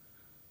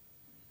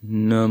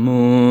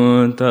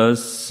නමෝ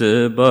තස්ස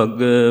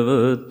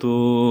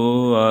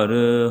භගවතු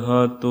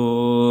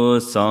අරහතෝ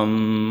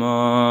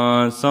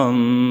සම්මා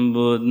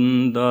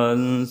සම්බුද්දස්ස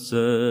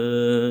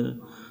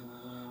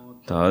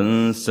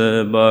තංස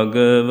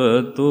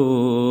භගවතු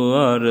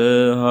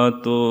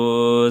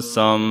අරහතෝ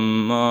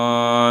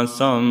සම්මා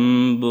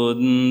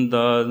සම්බුද්දස්ස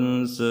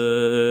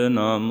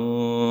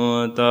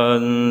නමෝ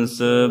තස්ස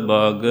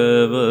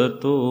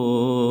භගවතු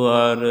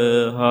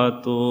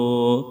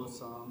අරහතෝ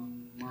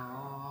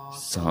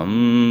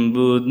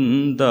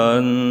සම්බුද්දස්ස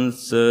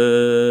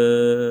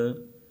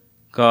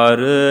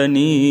කරණීයමන්ත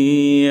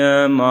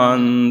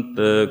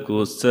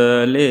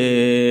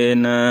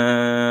කුසලේන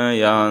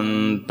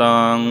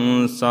යන්තං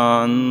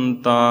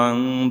සන්තං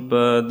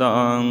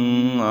පදං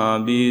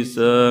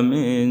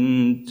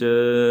අபிසමින්ච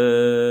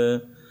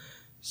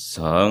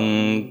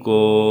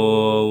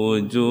සංකෝ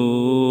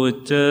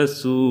උජුච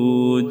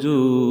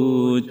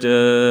සූජුච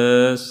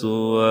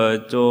සුවචෝචන්ස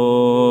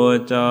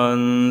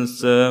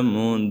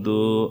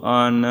මුදු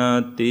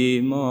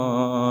අනතිමානි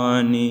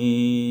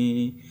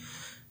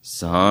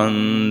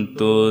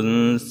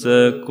සන්තුන්සකෝච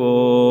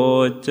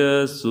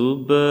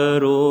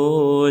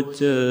සුබරෝච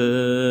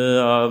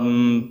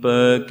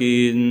අම්පකින්චෝච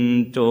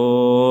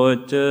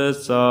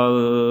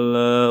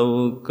සල්ලවුකඋන්ත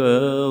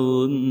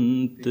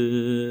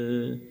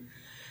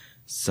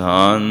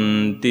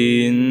සන්තින්ද්‍රියෝච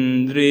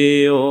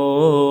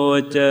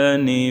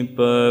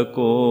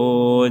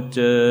නිපකෝච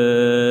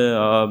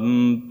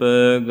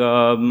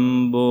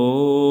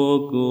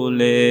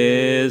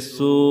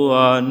අම්පගම්බෝකුලේසු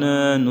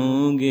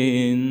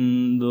අනනුගින්දෝ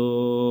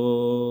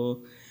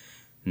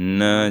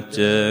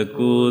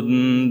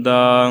නචකුද්දං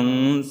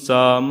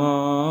සමාචරේ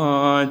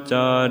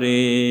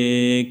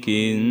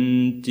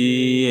කිංචියේන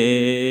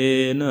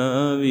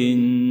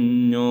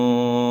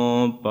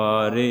විඤ්ඤෝ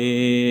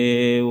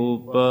පරේ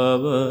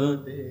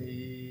උපවදේයෝ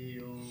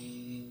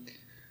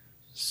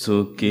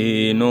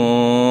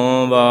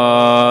සුඛිනෝ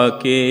වාකේමිනෝ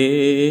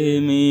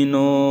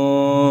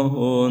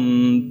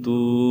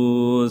හොන්තු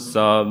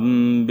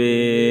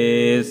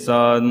සම්බේ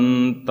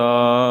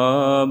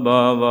සන්තා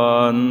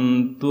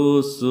භවන්තු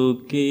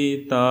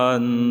සුඛිතන්තා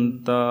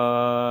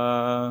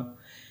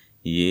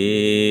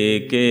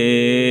යේකේචිපාන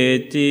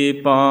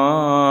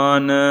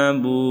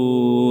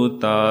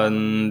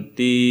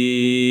භූතන්ති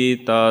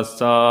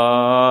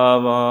තසාවාතාවරාවා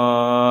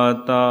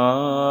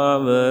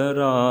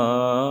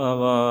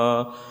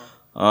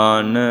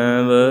අනවසීසා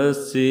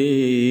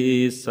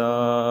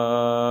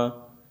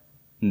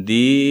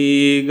දීගාවායේ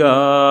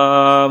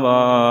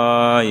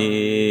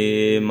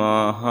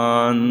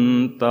මහන්තාවා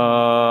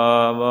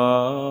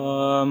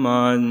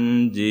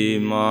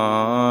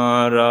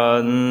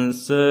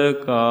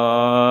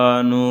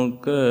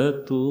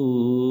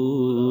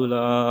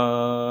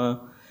මංජිමාරංසකානුකතුලා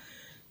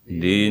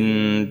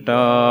දින්ටාවායේව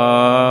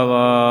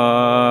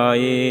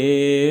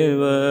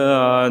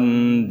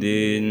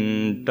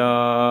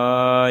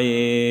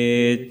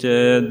අන්දින්ටායේච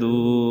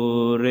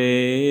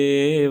දුරේ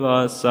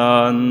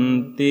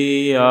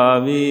වසන්ති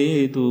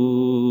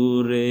අවිදුරේ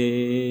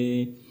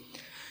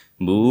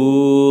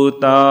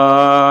භූතාවා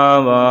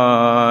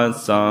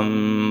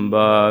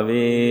සම්භවේසීවා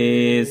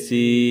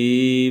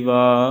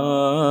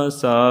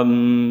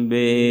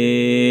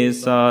සම්බේ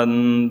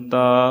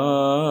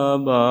සන්තා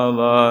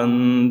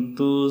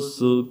භවන්තු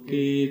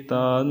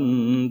සුඛිතන්තා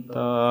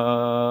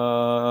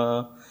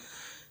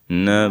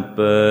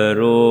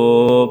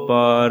නපරෝ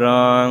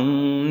පරං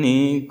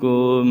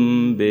නිකුම්බේත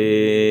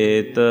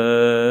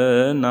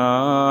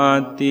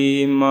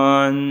නාති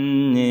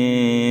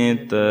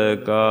මඤ්ඤේත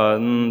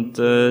කන්ත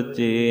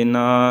චිනං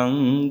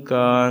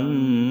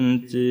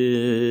කංච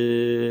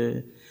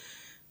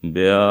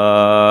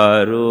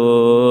ව්‍යාරෝසනා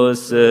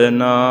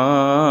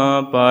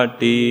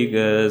පටිග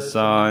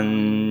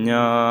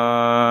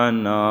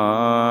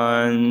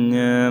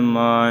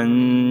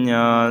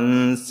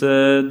සංඥානාඤ්ඤමඤ්ඤංස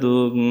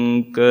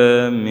දුක්ඛමෙන්තේය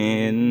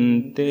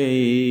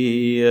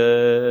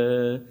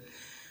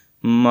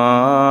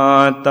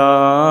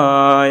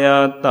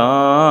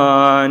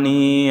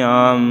මාතායතානි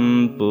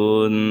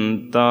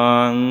අම්පුන්තං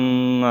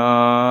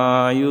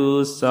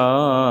ආයුසායේක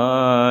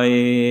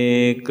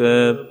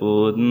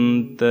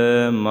පුන්ත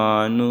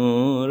මනුරංකේ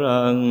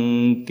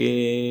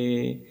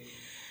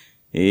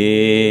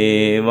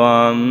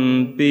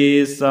ඒවම්පි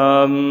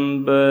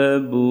සම්බ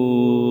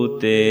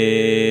භූතේසු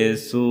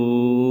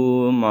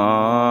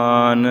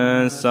මාන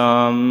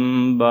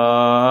සම්භාවයේ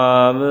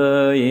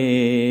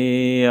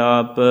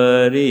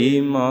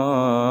අපරිමාණං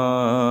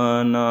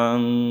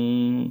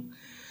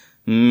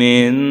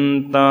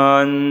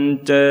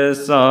මෙන්තංච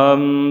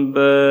සම්බ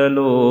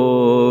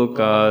ලෝකස්මින්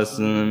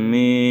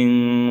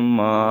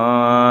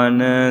මාන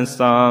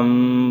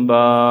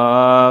සම්භාවයේ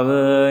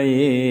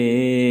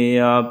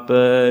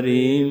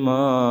අපරිමාණං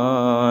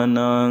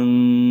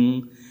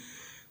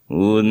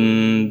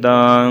උන්දං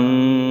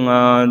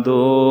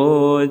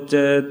අදෝච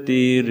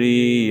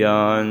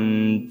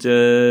තිරියංච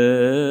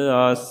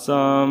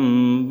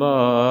අසම්බාදං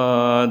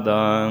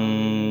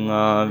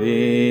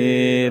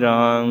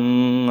අවේරං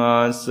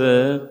අස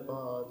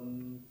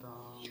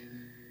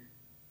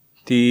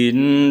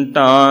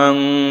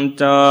Tintang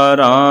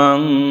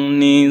charang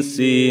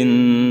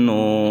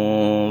nisinno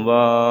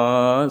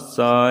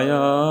vasayano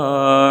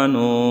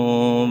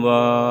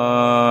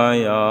vayavatal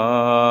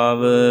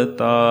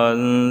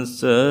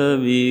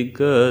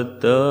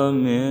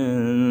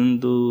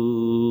savikatamendu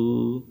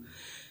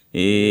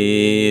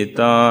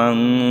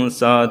Etang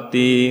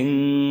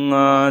sating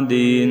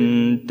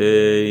adinteya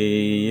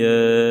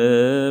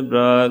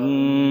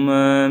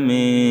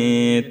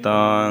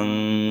brahmametang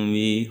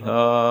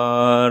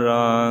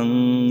viharang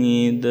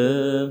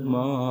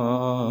idamau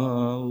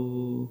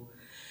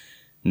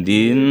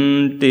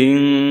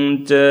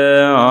Dinting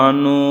ca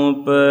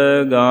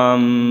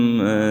anupagam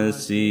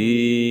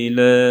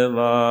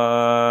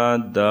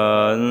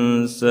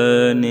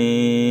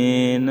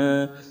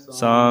silavadansanena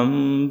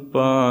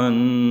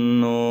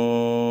sampanno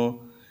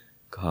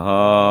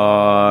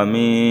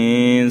Kami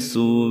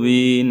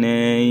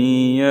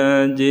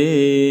suvineya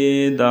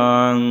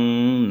jedang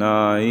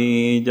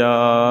naijatu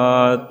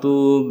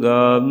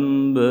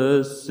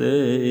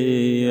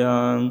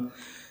gambaseyang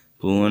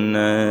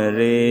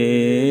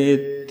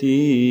punareti.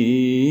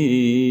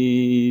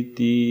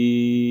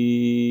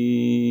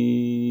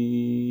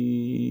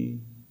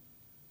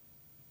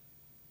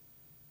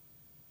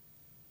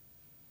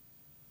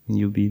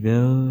 You be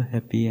well,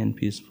 happy and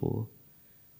peaceful.